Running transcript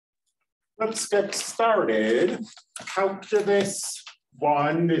Let's get started. Calculus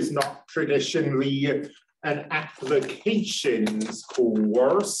 1 is not traditionally an applications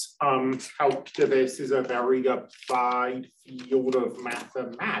course. Calculus is a very applied field of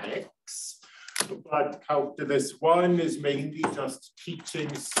mathematics, but Calculus 1 is mainly just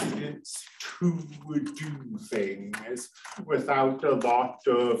teaching students to do things without a lot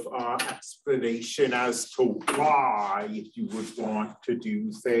of explanation as to why you would want to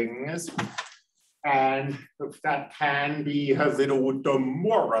do things. And that can be a little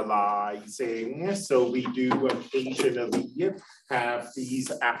demoralizing. So we do occasionally have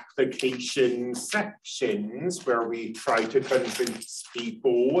these application sections where we try to convince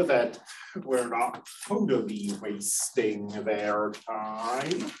people that we're not totally wasting their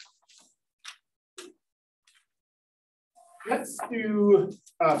time. Let's do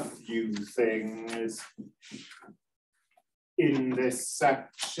a few things in this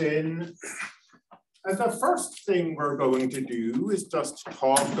section. And the first thing we're going to do is just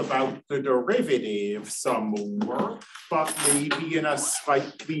talk about the derivative some more, but maybe in a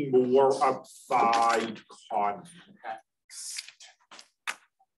slightly more applied context.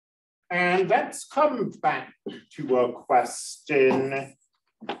 And let's come back to a question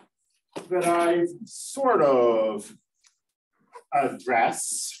that I've sort of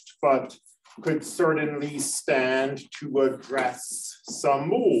addressed, but could certainly stand to address some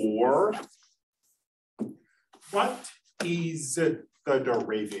more. What is the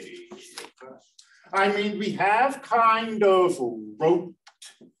derivative? I mean, we have kind of rote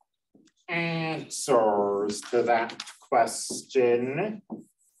answers to that question.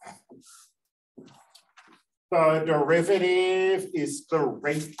 The derivative is the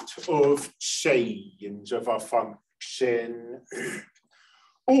rate of change of a function.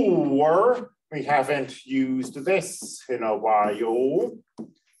 Or, we haven't used this in a while,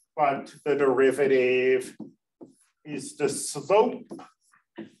 but the derivative is the slope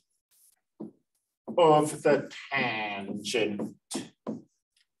of the tangent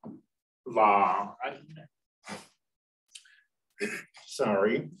line.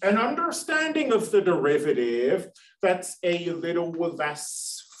 Sorry, an understanding of the derivative that's a little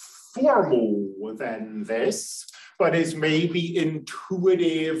less formal than this, but is maybe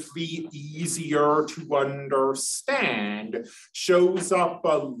intuitively easier to understand, shows up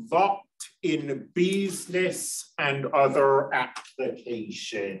a lot in business and other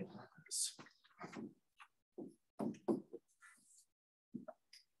applications.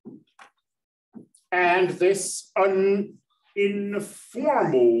 And this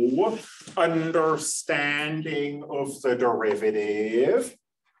informal understanding of the derivative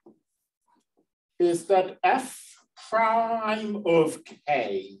is that f prime of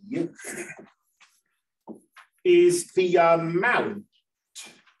k is the amount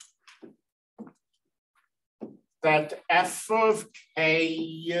that f of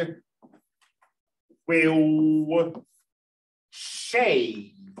k will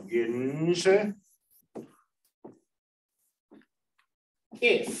change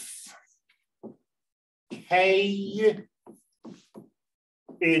if k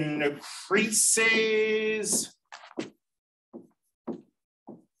increases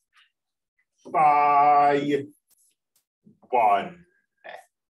by 1.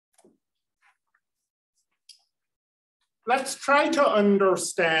 Let's try to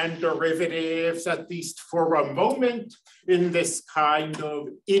understand derivatives, at least for a moment, in this kind of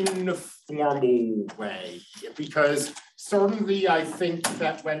informal way, because certainly I think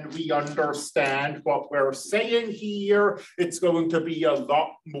that when we understand what we're saying here, it's going to be a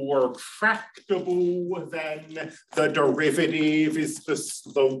lot more tractable than the derivative is the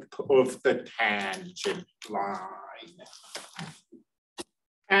slope of the tangent line.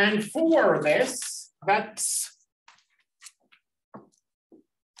 And for this, let's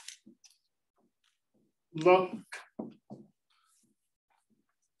look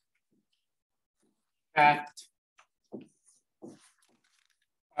at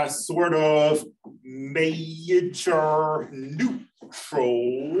a sort of major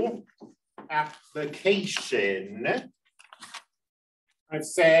neutral application. I've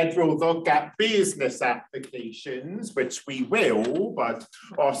said we'll look at business applications, which we will, but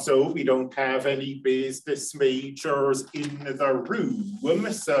also we don't have any business majors in the room.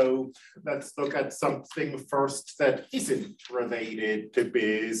 So let's look at something first that isn't related to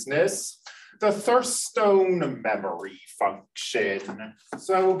business. The Thurstone memory function.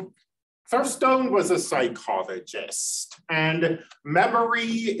 So Thurstone was a psychologist, and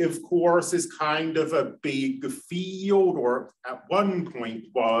memory, of course, is kind of a big field, or at one point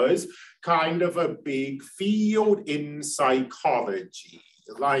was kind of a big field in psychology.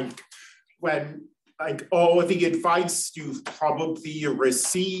 Like when like all the advice you've probably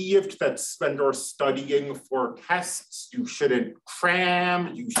received that when you're studying for tests, you shouldn't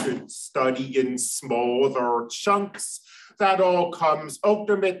cram, you should study in smaller chunks. That all comes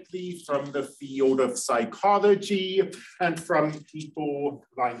ultimately from the field of psychology and from people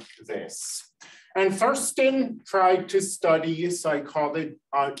like this. And Thurston tried to study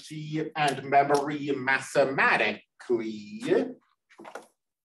psychology and memory mathematically.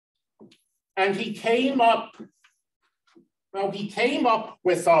 And he came up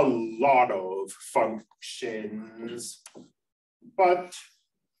with a lot of functions, but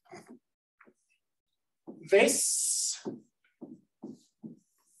this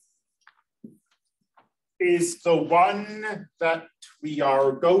is the one that we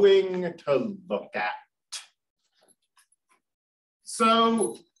are going to look at.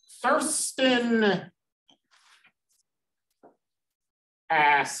 So Thurston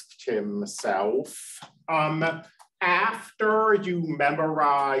asked himself, after you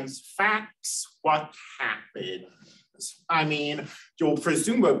memorize facts, what happens? I mean, you'll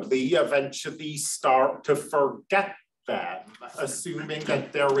presumably eventually start to forget them, assuming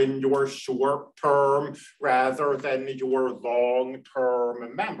that they're in your short term rather than your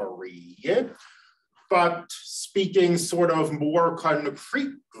long-term memory. But speaking sort of more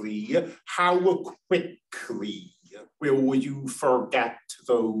concretely, how quickly will you forget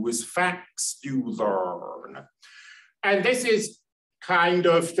those facts you learn? And this is kind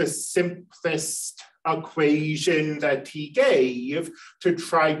of the simplest equation that he gave to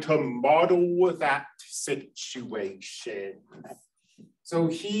try to model that situation. So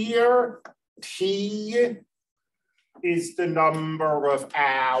here, T is the number of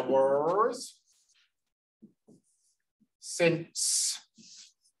hours since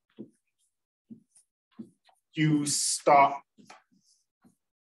you stop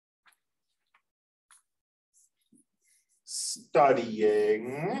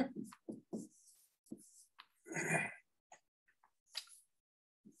studying.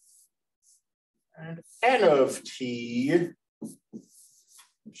 And N of T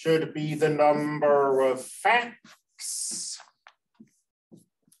should be the number of facts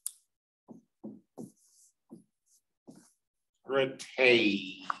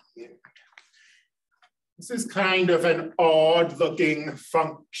retained. This is kind of an odd-looking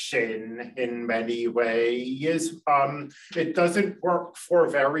function in many ways. It doesn't work for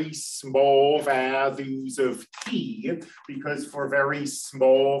very small values of t, because for very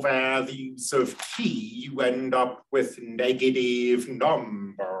small values of t, you end up with negative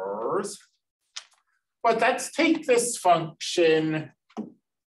numbers. But let's take this function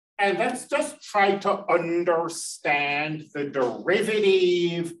and let's just try to understand the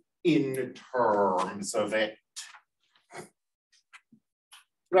derivative in terms of it.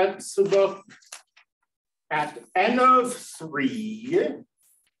 Let's look at n of 3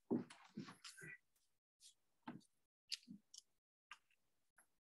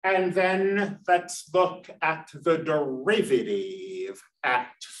 and then let's look at the derivative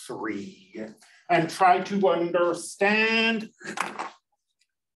at 3 and try to understand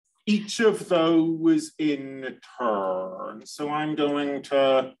each of those in turn. So I'm going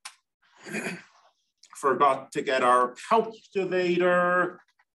to forgot to get our calculator.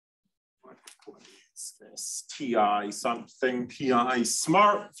 What is this? TI something, TI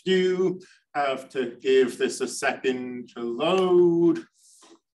Smart View. Have to give this a second to load.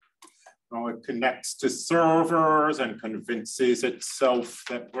 Now it connects to servers and convinces itself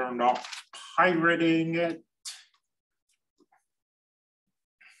that we're not pirating it.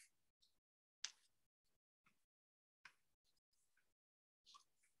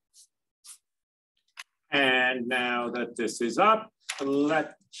 And now that this is up,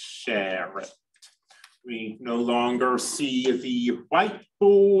 let's share it. We no longer see the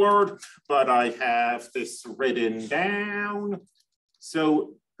whiteboard, but I have this written down.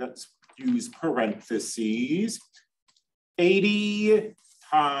 So let's use parentheses. 80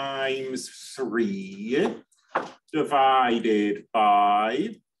 times 3 divided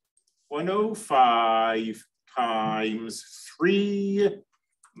by 105 times 3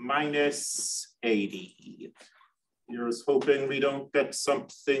 minus 80. Here's hoping we don't get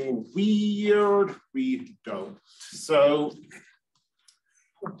something weird. We don't. So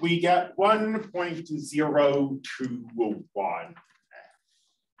we get 1.021.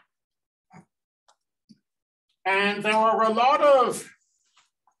 And there are a lot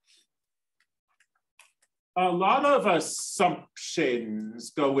of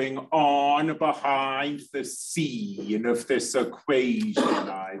assumptions going on behind the scene of this equation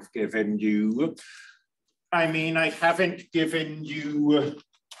I've given you. I mean, I haven't given you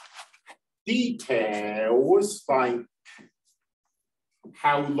details like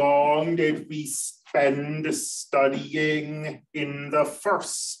how long did we spend studying in the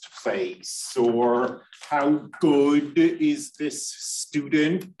first place, or how good is this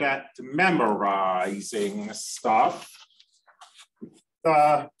student at memorizing stuff.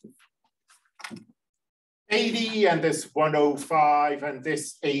 The 80 and this 105 and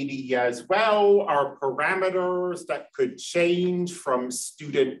this 80 as well are parameters that could change from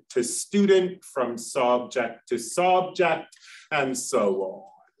student to student, from subject to subject, and so on.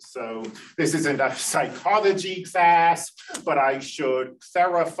 So this isn't a psychology class, but I should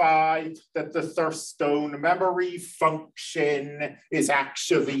clarify that the Thurstone memory function is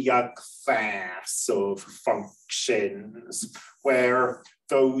actually a class of functions where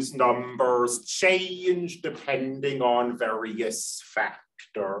those numbers change depending on various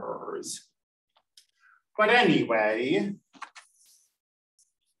factors. But anyway,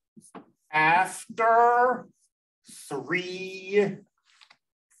 after 3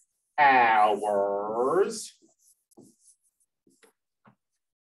 hours,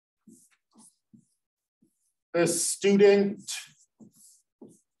 the student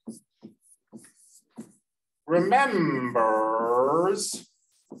remembers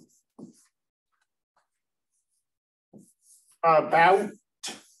about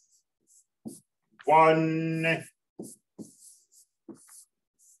 1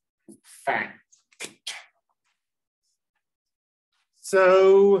 fact.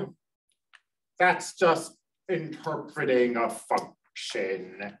 So that's just interpreting a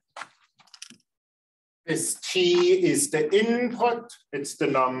function. This t is the input, it's the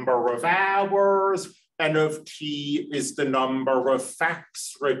number of hours, n of t is the number of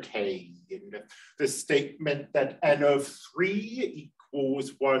facts retained. The statement that n of 3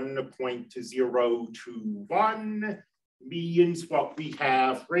 equals 1.021 means what we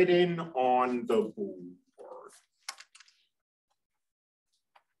have written on the board.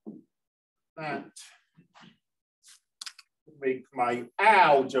 That make my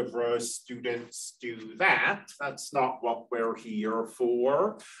algebra students do that. That's not what we're here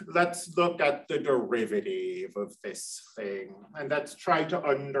for. Let's look at the derivative of this thing, and let's try to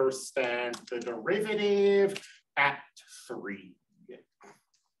understand the derivative at 3.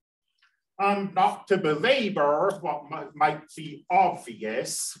 Not to belabor what might be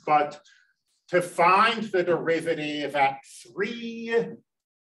obvious, but to find the derivative at 3,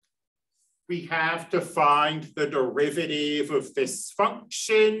 we have to find the derivative of this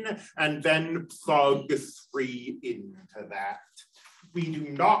function and then plug 3 into that. We do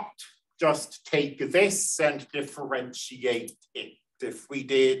not just take this and differentiate it. If we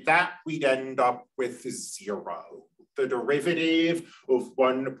did that, we'd end up with 0. The derivative of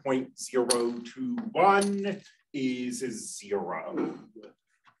 1.021 is 0.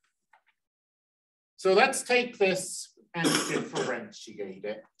 So let's take this and differentiate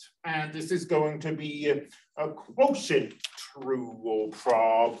it. And this is going to be a quotient rule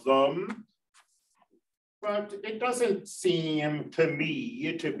problem, but it doesn't seem to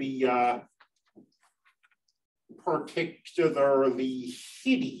me to be a particularly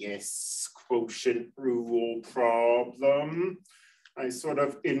hideous quotient rule problem. I sort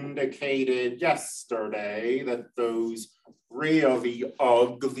of indicated yesterday that those really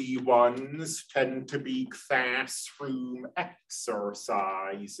ugly ones tend to be classroom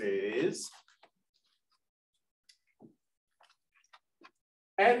exercises.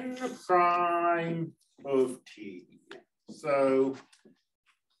 N prime of t. So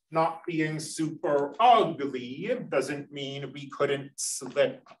not being super ugly doesn't mean we couldn't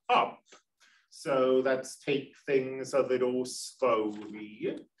slip up. So let's take things a little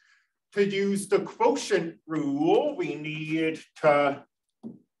slowly. To use the quotient rule, we need to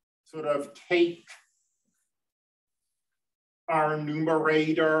sort of take our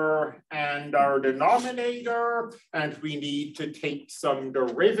numerator and our denominator, and we need to take some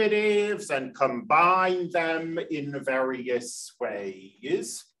derivatives and combine them in various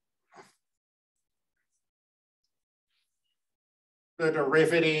ways. The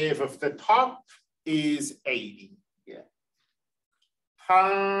derivative of the top is 80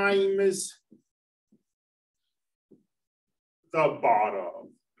 times the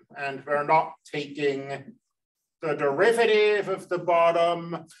bottom. And we're not taking the derivative of the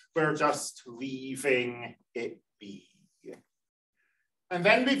bottom, we're just leaving it be. And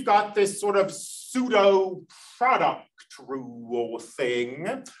then we've got this sort of pseudo product rule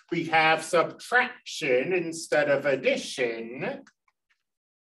thing. We have subtraction instead of addition.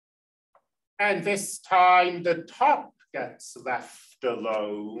 And this time the top gets left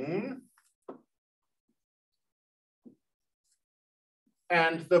alone.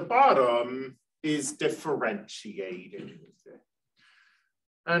 and the bottom is differentiated.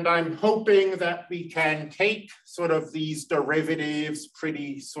 And I'm hoping that we can take sort of these derivatives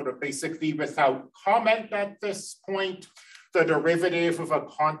pretty sort of basically without comment at this point. The derivative of a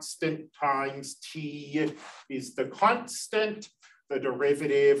constant times t is the constant. The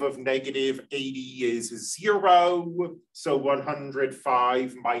derivative of negative 80 is 0. So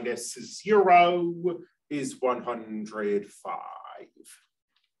 105 minus 0 is 105.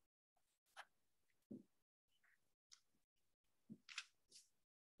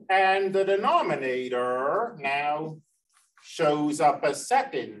 And the denominator now shows up a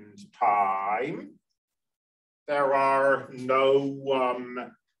second time. There are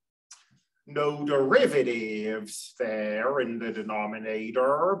no derivatives there in the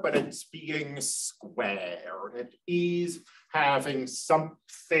denominator, but it's being squared. It is having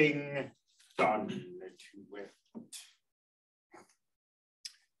something done to it.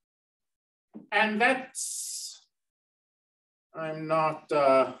 And that's, I'm not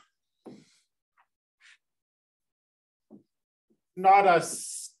a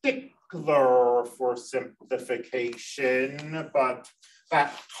stickler for simplification, but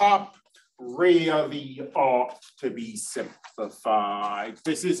that top really ought to be simplified.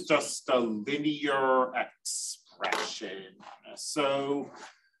 This is just a linear expression. So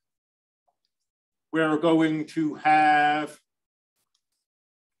we're going to have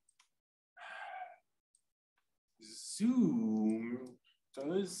Zoom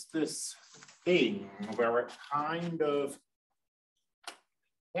does this thing where it kind of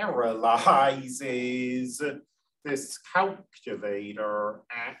paralyzes this calculator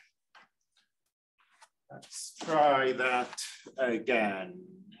app. Let's try that again.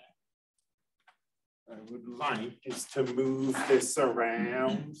 I would like is to move this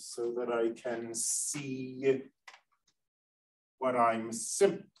around so that I can see what I'm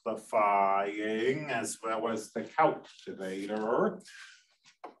simplifying as well as the calculator.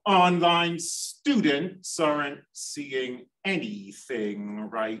 Online students aren't seeing anything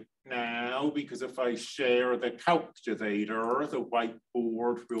right now because if I share the calculator, the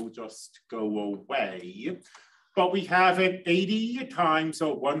whiteboard will just go away. But we have it 80 times a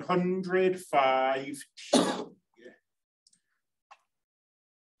 105t.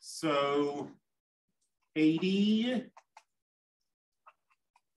 So 80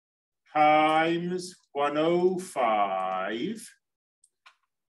 times 105.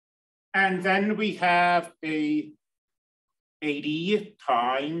 And then we have a 80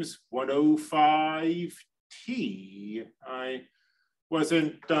 times 105t. I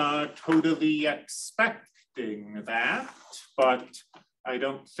wasn't totally expecting that, but I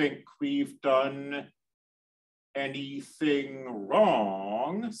don't think we've done anything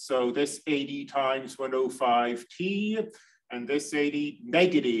wrong. So this 80 times 105t and this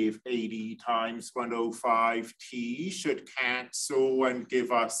negative 80 times 105t should cancel and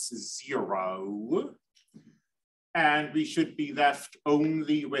give us 0. And we should be left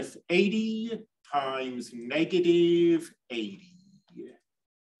only with 80 times negative 80.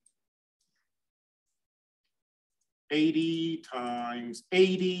 80 times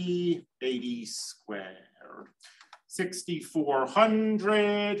 80, 80 squared.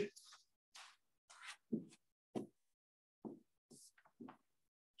 6,400.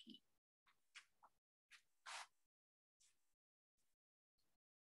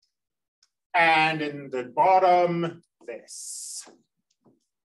 And in the bottom, this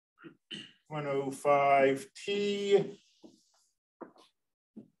 105t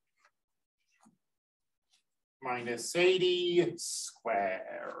minus 80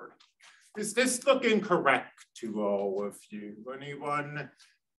 squared. Is this looking correct to all of you? Anyone?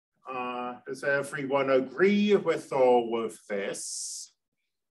 Does everyone agree with all of this?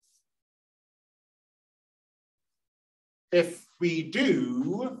 If we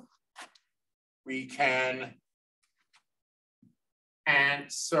do, we can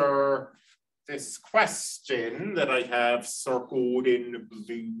answer this question that I have circled in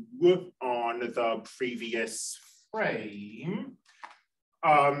blue on the previous frame,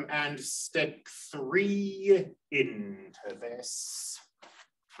 and stick 3 into this.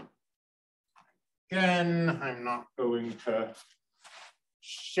 Again, I'm not going to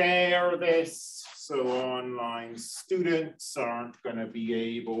share this, so online students aren't going to be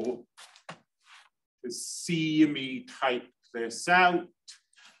able to see me type this out,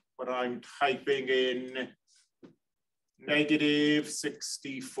 but I'm typing in negative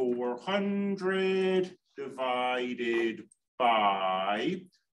 6,400 divided by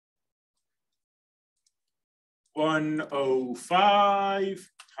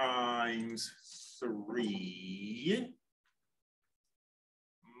 105 times 3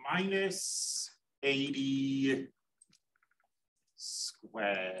 minus 80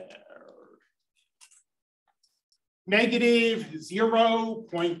 squared. Negative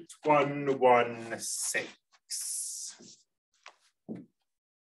 0.116.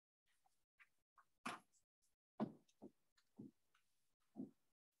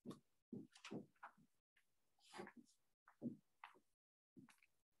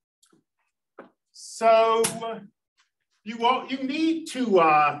 So you need to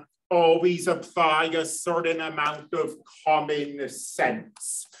always apply a certain amount of common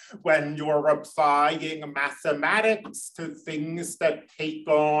sense when you're applying mathematics to things that take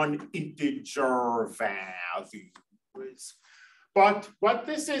on integer values. But what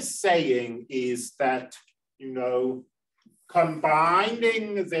this is saying is that, you know,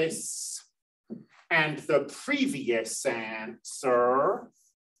 combining this and the previous answer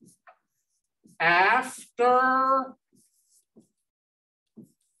after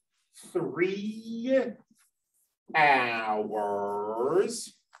 3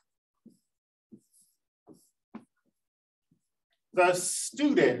 hours, the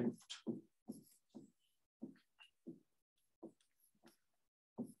student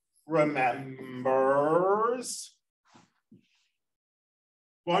remembers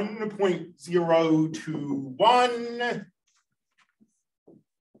 1.021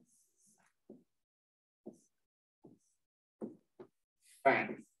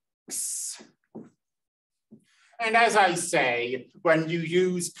 facts. And as I say, when you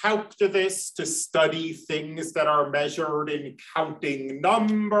use calculus to study things that are measured in counting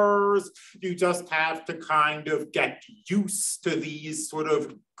numbers, you just have to kind of get used to these sort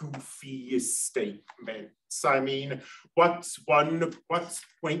of goofy statements. I mean, what's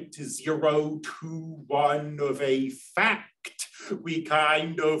 0.021 of a fact? We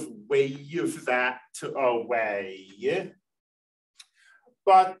kind of wave that away.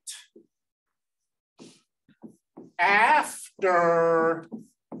 But after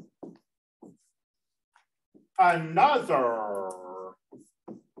another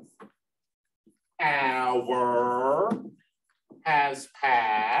hour has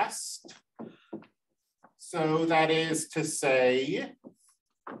passed, so that is to say,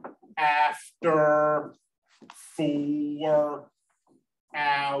 after 4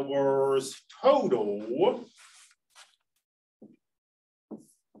 hours total,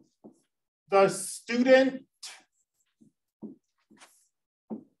 the student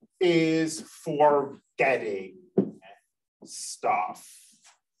is forgetting stuff.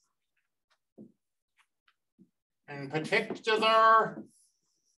 In particular,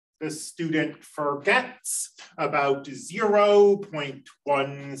 the student forgets about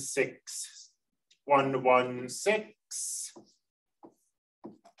 0.16116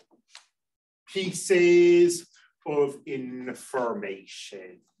 pieces of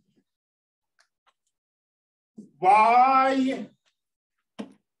information. Why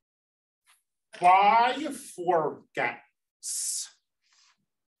forgets?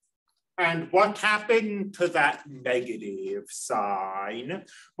 And what happened to that negative sign?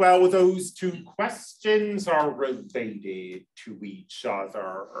 Well, those two questions are related to each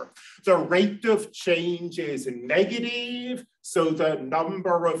other. The rate of change is negative, so the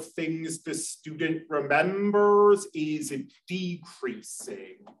number of things the student remembers is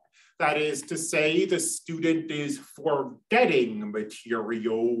decreasing. That is to say, the student is forgetting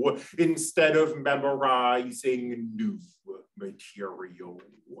material instead of memorizing new material.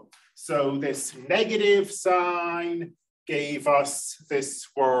 So this negative sign gave us this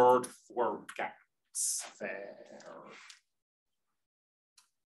word forgets there.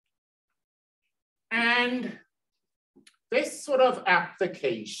 And this sort of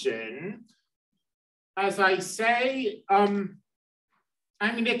application, as I say,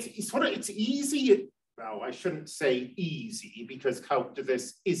 I mean, it's easy. Well, I shouldn't say easy because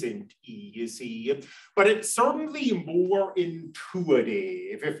calculus isn't easy, but it's certainly more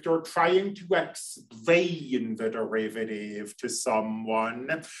intuitive if you're trying to explain the derivative to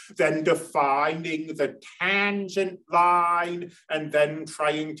someone than defining the tangent line and then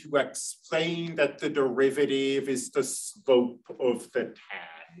trying to explain that the derivative is the slope of the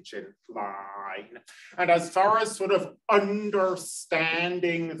tangent line. And as far as sort of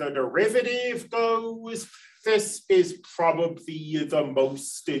understanding the derivative goes, this is probably the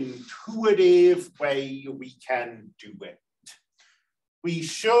most intuitive way we can do it. We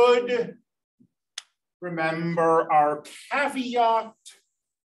should remember our caveat.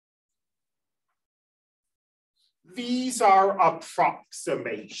 These are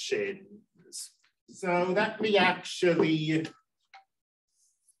approximations. So let me actually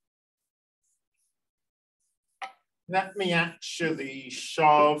let me actually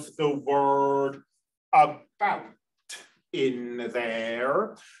shove the word about in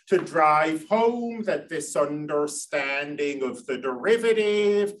there to drive home that this understanding of the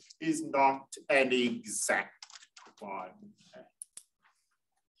derivative is not an exact one.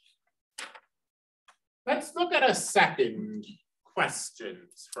 Let's look at a second question,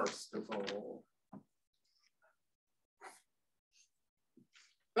 first of all.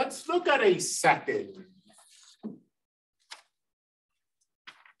 Let's look at a second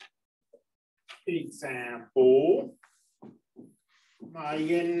example. My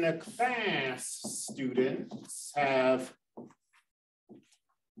in-class students have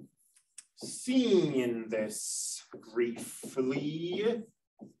seen this briefly.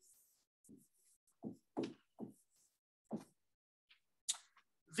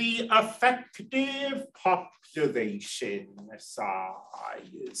 The effective population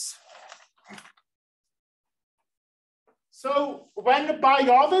size. So when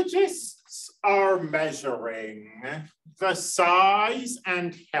biologists are measuring the size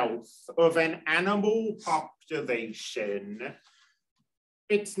and health of an animal population,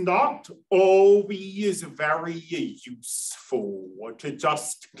 it's not always very useful to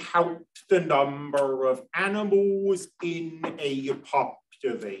just count the number of animals in a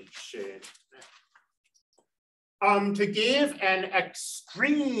population. To give an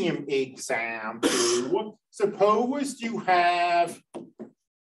extreme example, suppose you have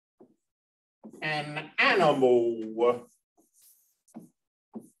an animal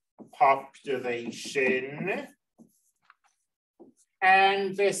population,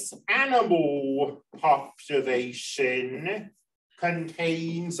 and this animal population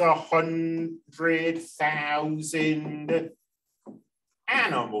contains 100,000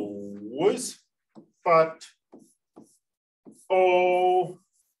 animals, but all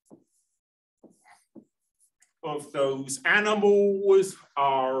of those animals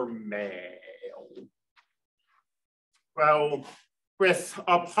are male. Well, with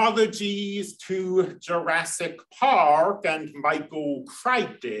apologies to Jurassic Park and Michael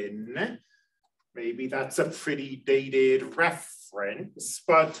Crichton, maybe that's a pretty dated reference,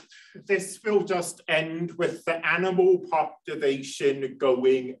 but this will just end with the animal population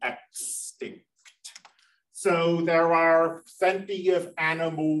going extinct. So there are plenty of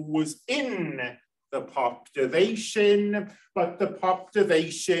animals in the population, but the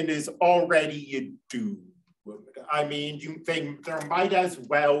population is already doomed. I mean, you think there might as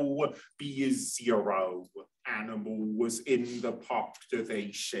well be 0 animals in the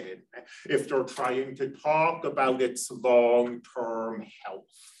population if they're trying to talk about its long-term health.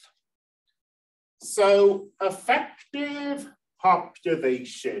 So effective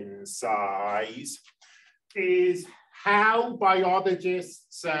population size is how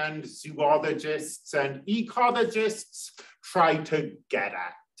biologists and zoologists and ecologists try to get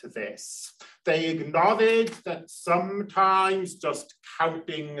at this. They acknowledge that sometimes just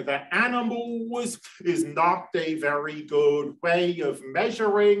counting the animals is not a very good way of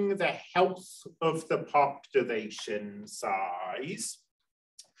measuring the health of the population size.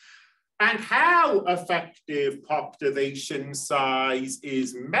 And how effective population size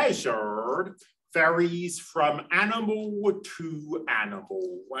is measured varies from animal to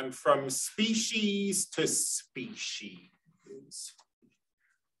animal and from species to species.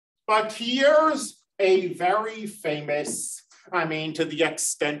 But here's a very famous, I mean, to the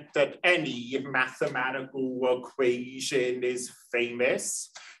extent that any mathematical equation is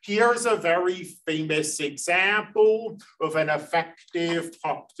famous, here's a very famous example of an effective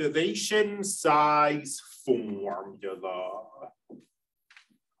population size formula.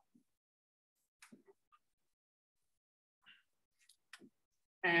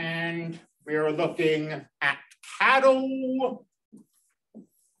 And we're looking at cattle,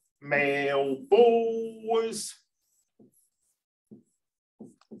 male bulls,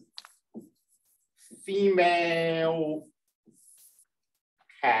 female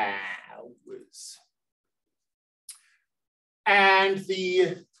cows. And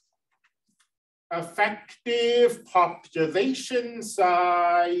the effective population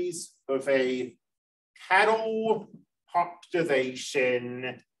size of a cattle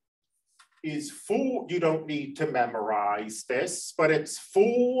population is 4, you don't need to memorize this, but it's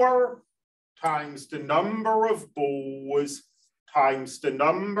 4 times the number of bulls times the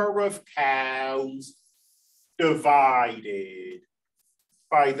number of cows divided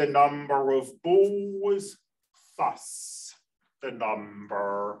by the number of bulls plus the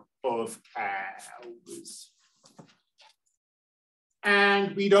number of cows.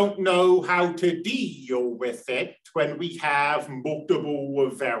 And we don't know how to deal with it when we have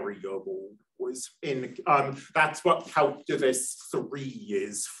multiple variables. That's what calculus 3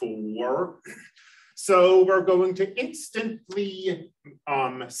 is for. So we're going to instantly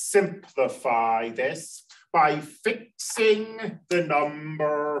simplify this by fixing the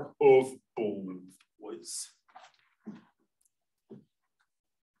number of bulbs.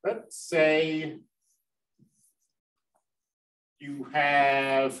 Let's say you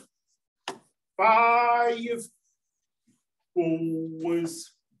have 5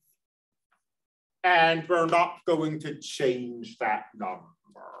 bulbs, and we're not going to change that number.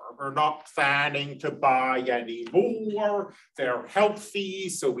 We're not planning to buy any more. They're healthy,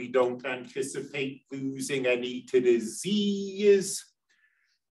 so we don't anticipate losing any to disease.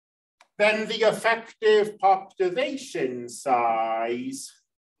 Then the effective population size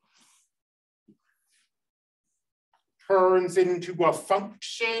turns into a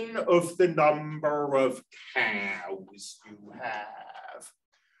function of the number of cows you have.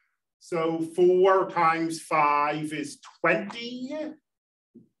 So 4 times 5 is 20.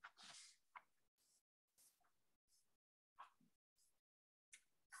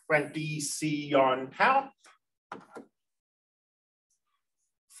 C on top.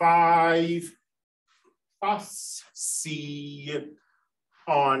 5 plus C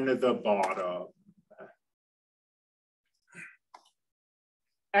on the bottom.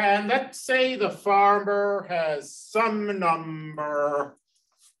 And let's say the farmer has some number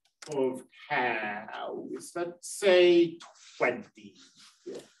of cows, let's say 20.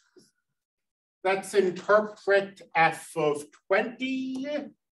 Let's interpret f of 20.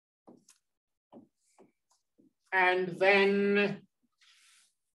 And then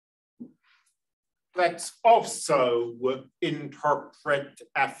let's also interpret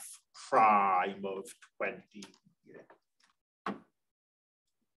f prime of 20.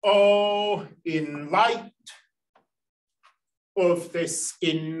 Oh, in light of this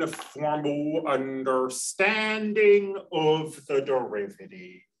informal understanding of the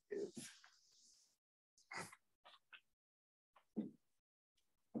derivative.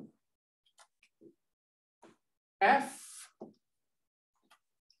 F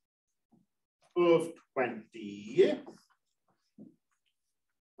of 20,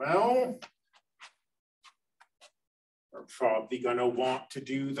 well, we're probably going to want to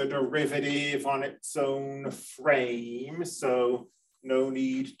do the derivative on its own frame, so no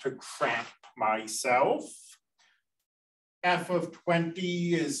need to cramp myself. F of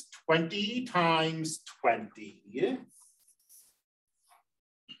 20 is 20 times 20.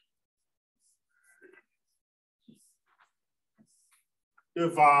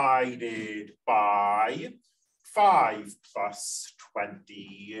 Divided by 5 plus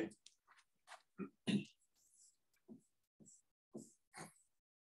 20.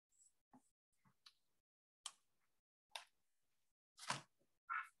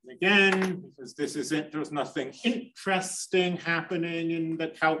 Again, because this isn't, there's nothing interesting happening in the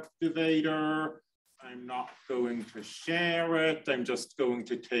calculator, I'm not going to share it. I'm just going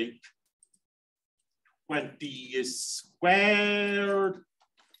to take 20 squared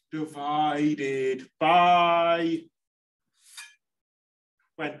divided by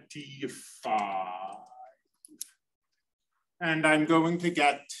 25. And I'm going to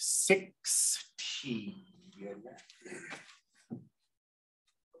get 16.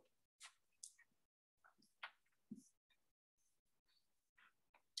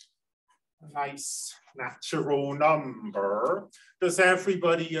 Nice natural number. Does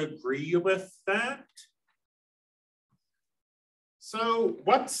everybody agree with that? So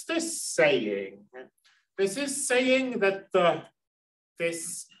what's this saying? This is saying that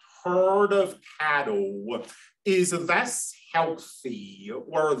this herd of cattle is less healthy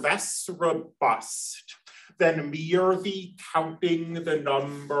or less robust than merely counting the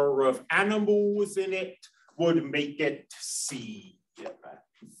number of animals in it would make it seem.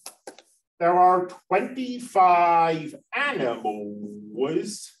 There are 25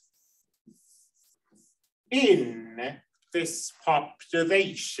 animals in this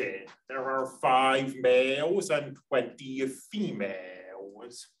population. There are 5 males and 20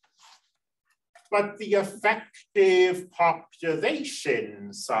 females. But the effective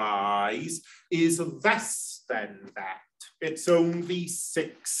population size is less than that. It's only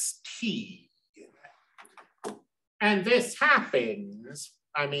 16. And this happens,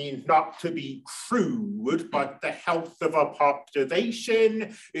 I mean, not to be crude, but the health of a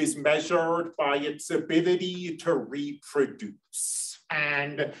population is measured by its ability to reproduce.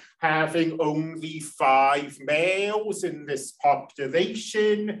 And having only 5 males in this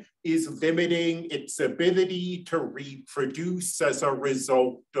population is limiting its ability to reproduce as a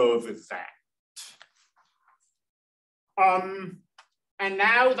result of that. And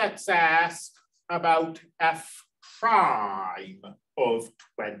now let's ask about f prime of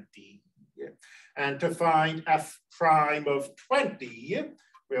 20. And to find f prime of 20,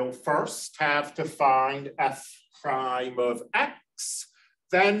 we'll first have to find f prime of x,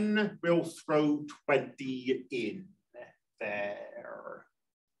 then we'll throw 20 in there.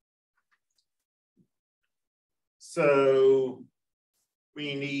 So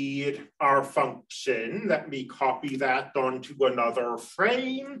we need our function. Let me copy that onto another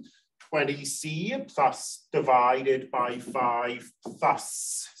frame. 20c plus divided by 5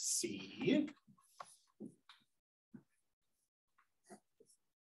 plus c.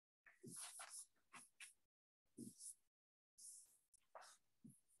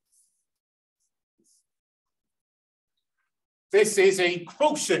 This is a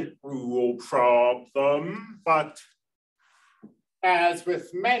quotient rule problem, but as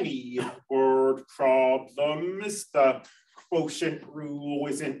with many word problems, the quotient rule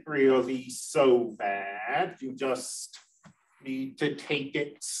isn't really so bad. You just need to take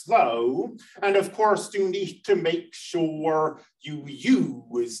it slow. And of course, you need to make sure you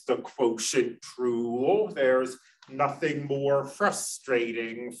use the quotient rule. There's nothing more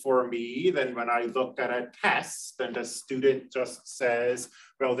frustrating for me than when I look at a test and a student just says,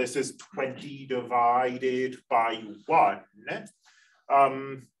 well, this is 20 divided by 1.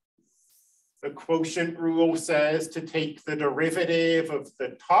 The quotient rule says to take the derivative of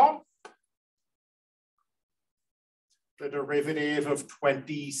the top. The derivative of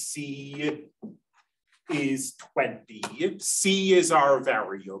 20c is 20. C is our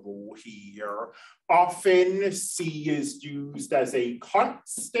variable here. Often C is used as a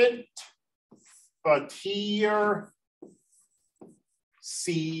constant, but here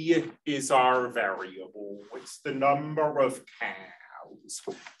C is our variable. It's the number of cows.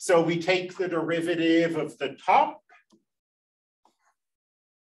 So we take the derivative of the top,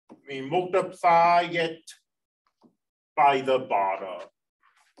 we multiply it by the bottom.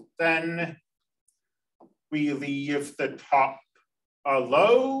 Then we leave the top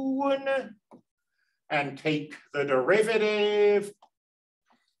alone and take the derivative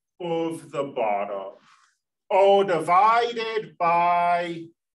of the bottom, all divided by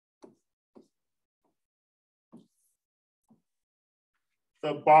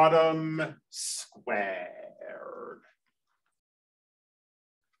the bottom squared.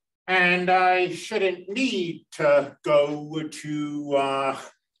 And I shouldn't need to go to, I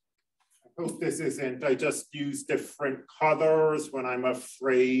hope this isn't, I just use different colors when I'm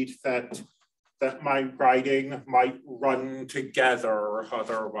afraid that my writing might run together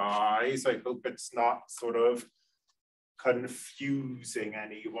otherwise. I hope it's not sort of confusing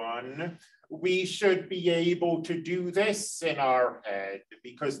anyone. We should be able to do this in our head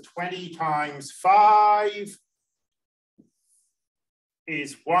because 20 times 5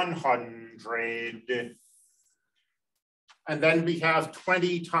 is 100. And then we have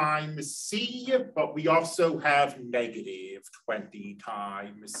 20 times c, but we also have negative 20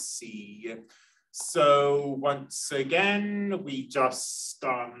 times c. So once again, we just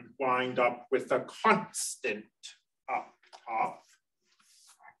wind up with a constant up top.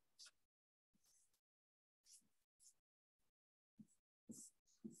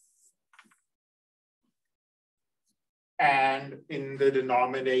 And in the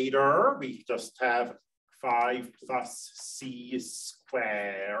denominator, we just have 5 plus c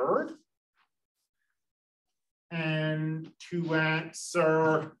squared. And to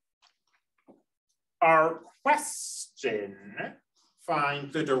answer our question,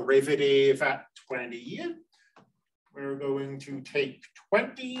 find the derivative at 20. We're going to take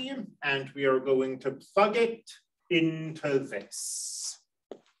 20 and we are going to plug it into this.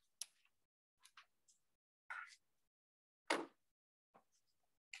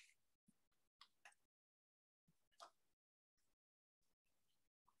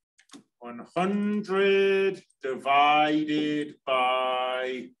 $100 divided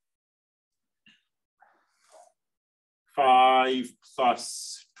by 5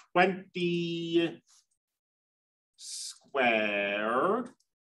 plus 20 squared.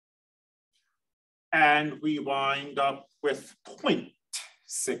 And we wind up with 0.16.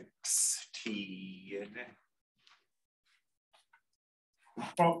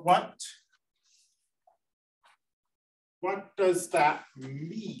 But what does that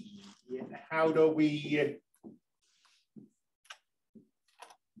mean? How do we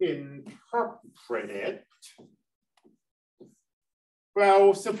interpret it?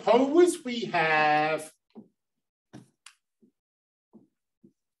 Well, suppose we have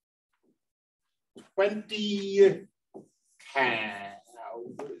 20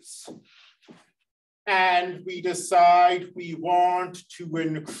 cows. And we decide we want to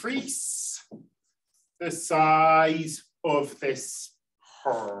increase the size of this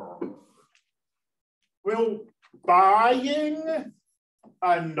herd. Will buying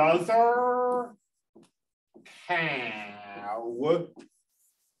another cow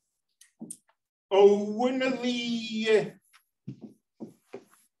only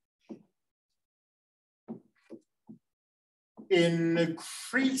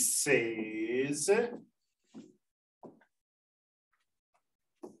increases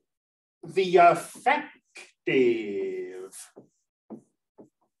the effective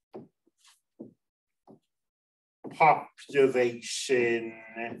population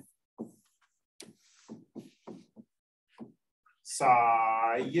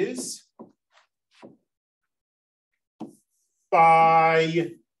size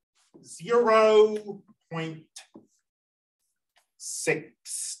by 0.16.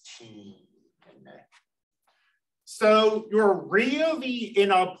 So you're really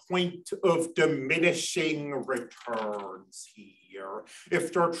in a point of diminishing returns here.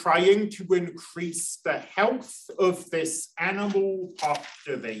 If you're trying to increase the health of this animal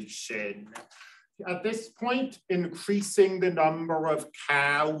population, at this point, increasing the number of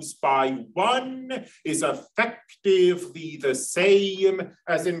cows by 1 is effectively the same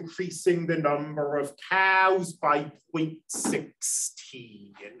as increasing the number of cows by 0.16.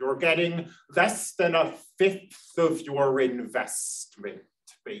 You're getting less than 1/5 of your investment,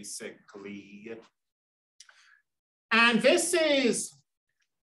 basically. And this is,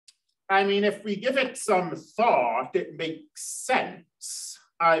 I mean, if we give it some thought, it makes sense.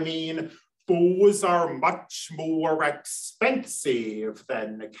 I mean, bulls are much more expensive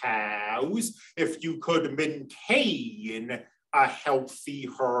than cows. If you could maintain a healthy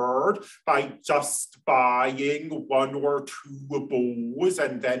herd by just buying 1 or 2 bulls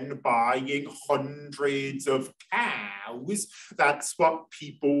and then buying hundreds of cows, that's what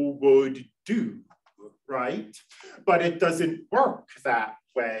people would do, right? But it doesn't work that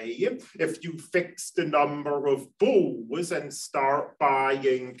way. If you fix the number of bulls and start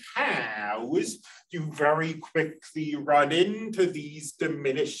buying cows, you very quickly run into these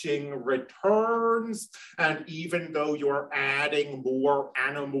diminishing returns. And even though you're adding more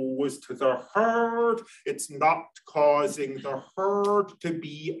animals to the herd, it's not causing the herd to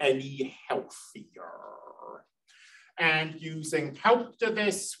be any healthier. And using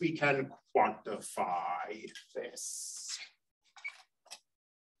calculus, we can quantify this.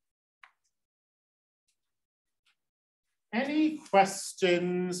 Any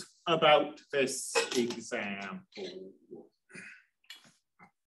questions about this example?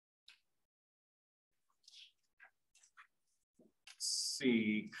 Let's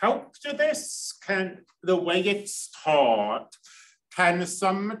see, calculus the way it's taught, can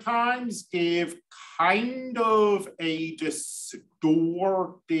sometimes give kind of a distorted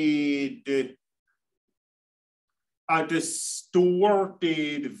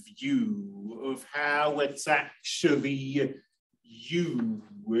view of how it's actually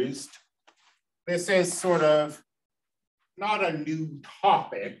used. This is sort of not a new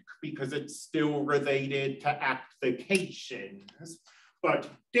topic because it's still related to applications, but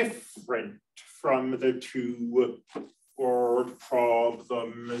different from the 2 word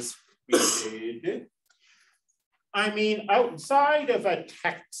problems we did. I mean, outside of a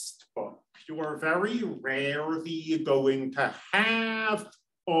textbook, you are very rarely going to have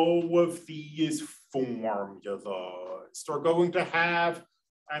all of these formulas. They're going to have,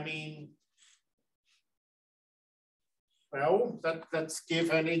 I mean, well, let's give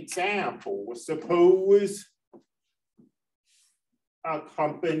an example. Suppose a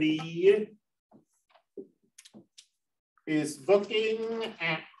company is looking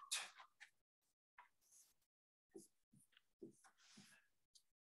at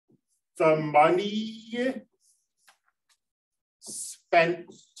the money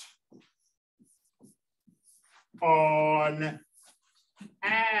spent on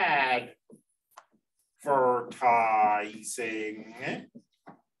advertising,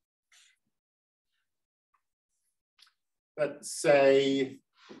 let's say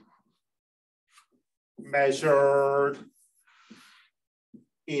measured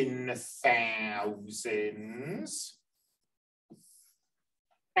in thousands.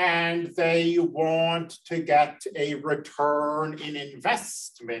 And they want to get a return in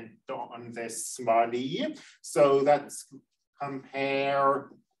investment on this money. So let's compare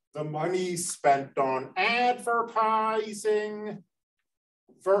the money spent on advertising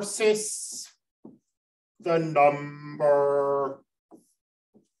versus the number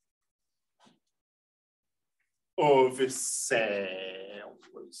of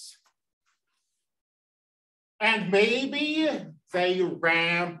sales. And maybe they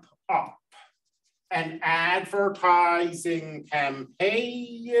ramp up an advertising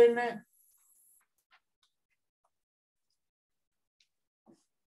campaign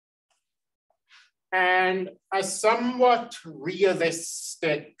and a somewhat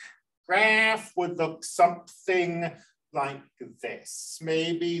realistic graph would look something like this.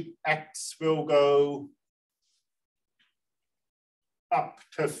 Maybe X will go up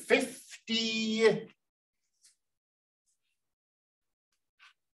to 50.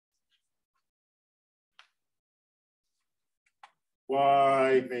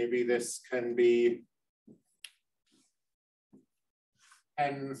 Y, maybe this can be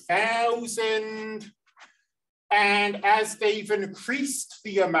 10,000. And as they've increased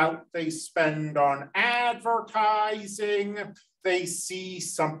the amount they spend on advertising, they see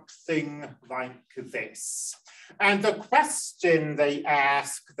something like this. And the question they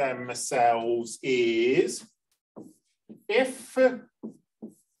ask themselves is, if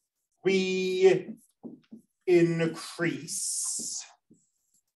we increase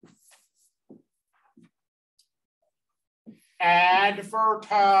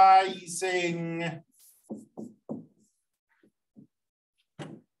advertising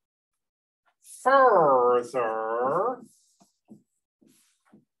further,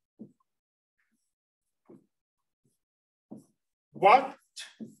 what?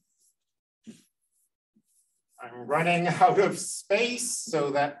 I'm running out of space, so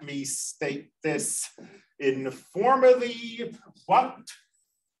let me state this informally. What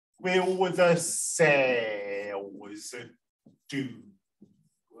will the sales do?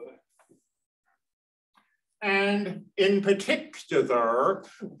 And in particular,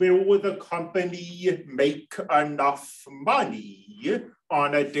 will the company make enough money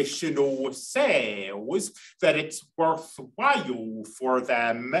on additional sales that it's worthwhile for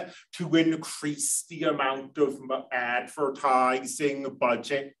them to increase the amount of advertising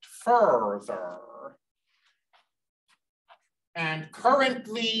budget further? And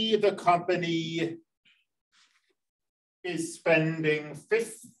currently, the company is spending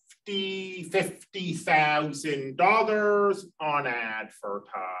 $50,000 on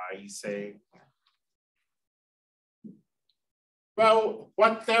advertising. Well,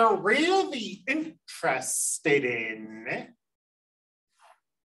 what they're really interested in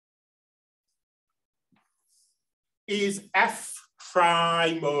is F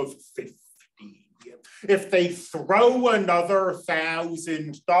prime of 50. If they throw another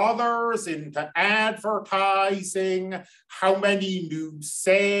 $1,000 into advertising, how many new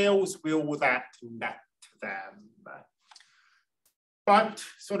sales will that net them? But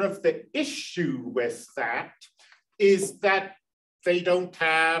sort of the issue with that is that they don't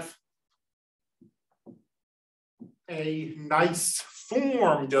have a nice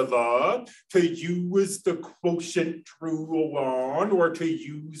formula to use the quotient rule on or to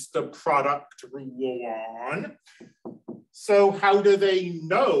use the product rule on. So how do they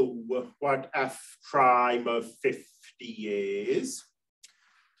know what F prime of 50 is?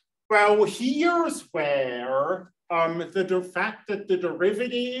 Well, here's where the fact that the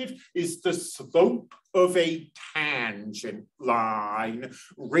derivative is the slope of a tangent line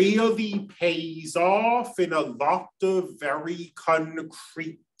really pays off in a lot of very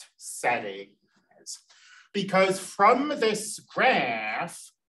concrete settings. Because from this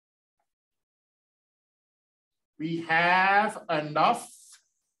graph, we have enough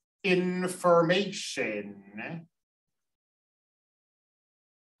information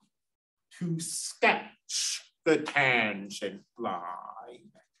to sketch the tangent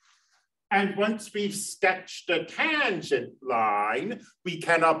line. And once we've sketched a tangent line, we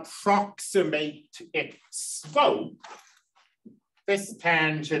can approximate its slope. This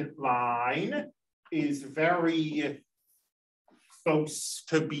tangent line is very close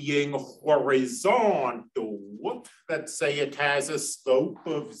to being horizontal. Let's say it has a slope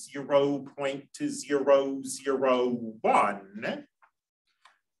of 0.001.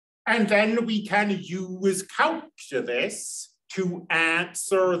 And then we can use calculus to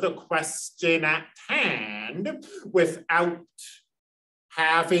answer the question at hand without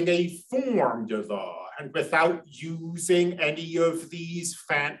having a formula and without using any of these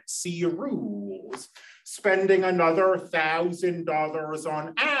fancy rules. Spending another $1,000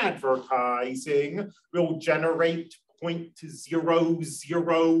 on advertising will generate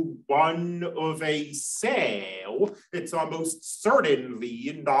 0.001 of a sale. It's almost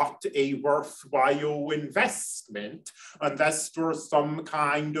certainly not a worthwhile investment unless you're some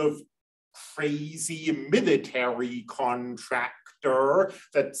kind of crazy military contractor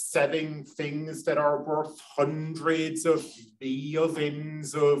that's selling things that are worth hundreds of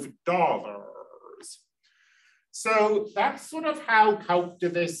millions of dollars. So that's sort of how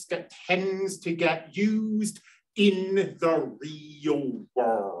calculus tends to get used in the real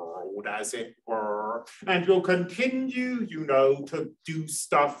world, as it were. And we'll continue, you know, to do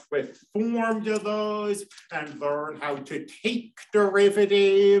stuff with formulas and learn how to take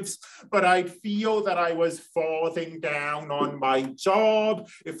derivatives. But I feel that I was falling down on my job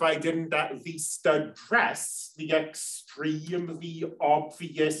if I didn't at least address the extremely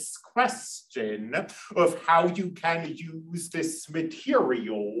obvious question of how you can use this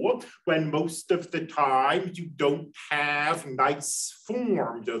material when most of the time you don't have nice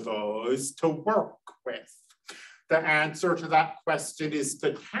formulas to work with. The answer to that question is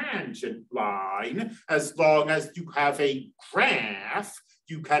the tangent line. As long as you have a graph,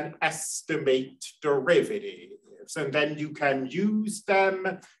 you can estimate derivatives, and then you can use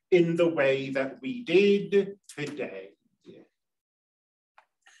them in the way that we did today.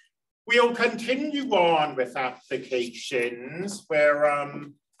 We'll continue on with applications where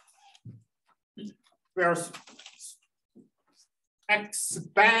we're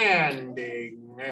expanding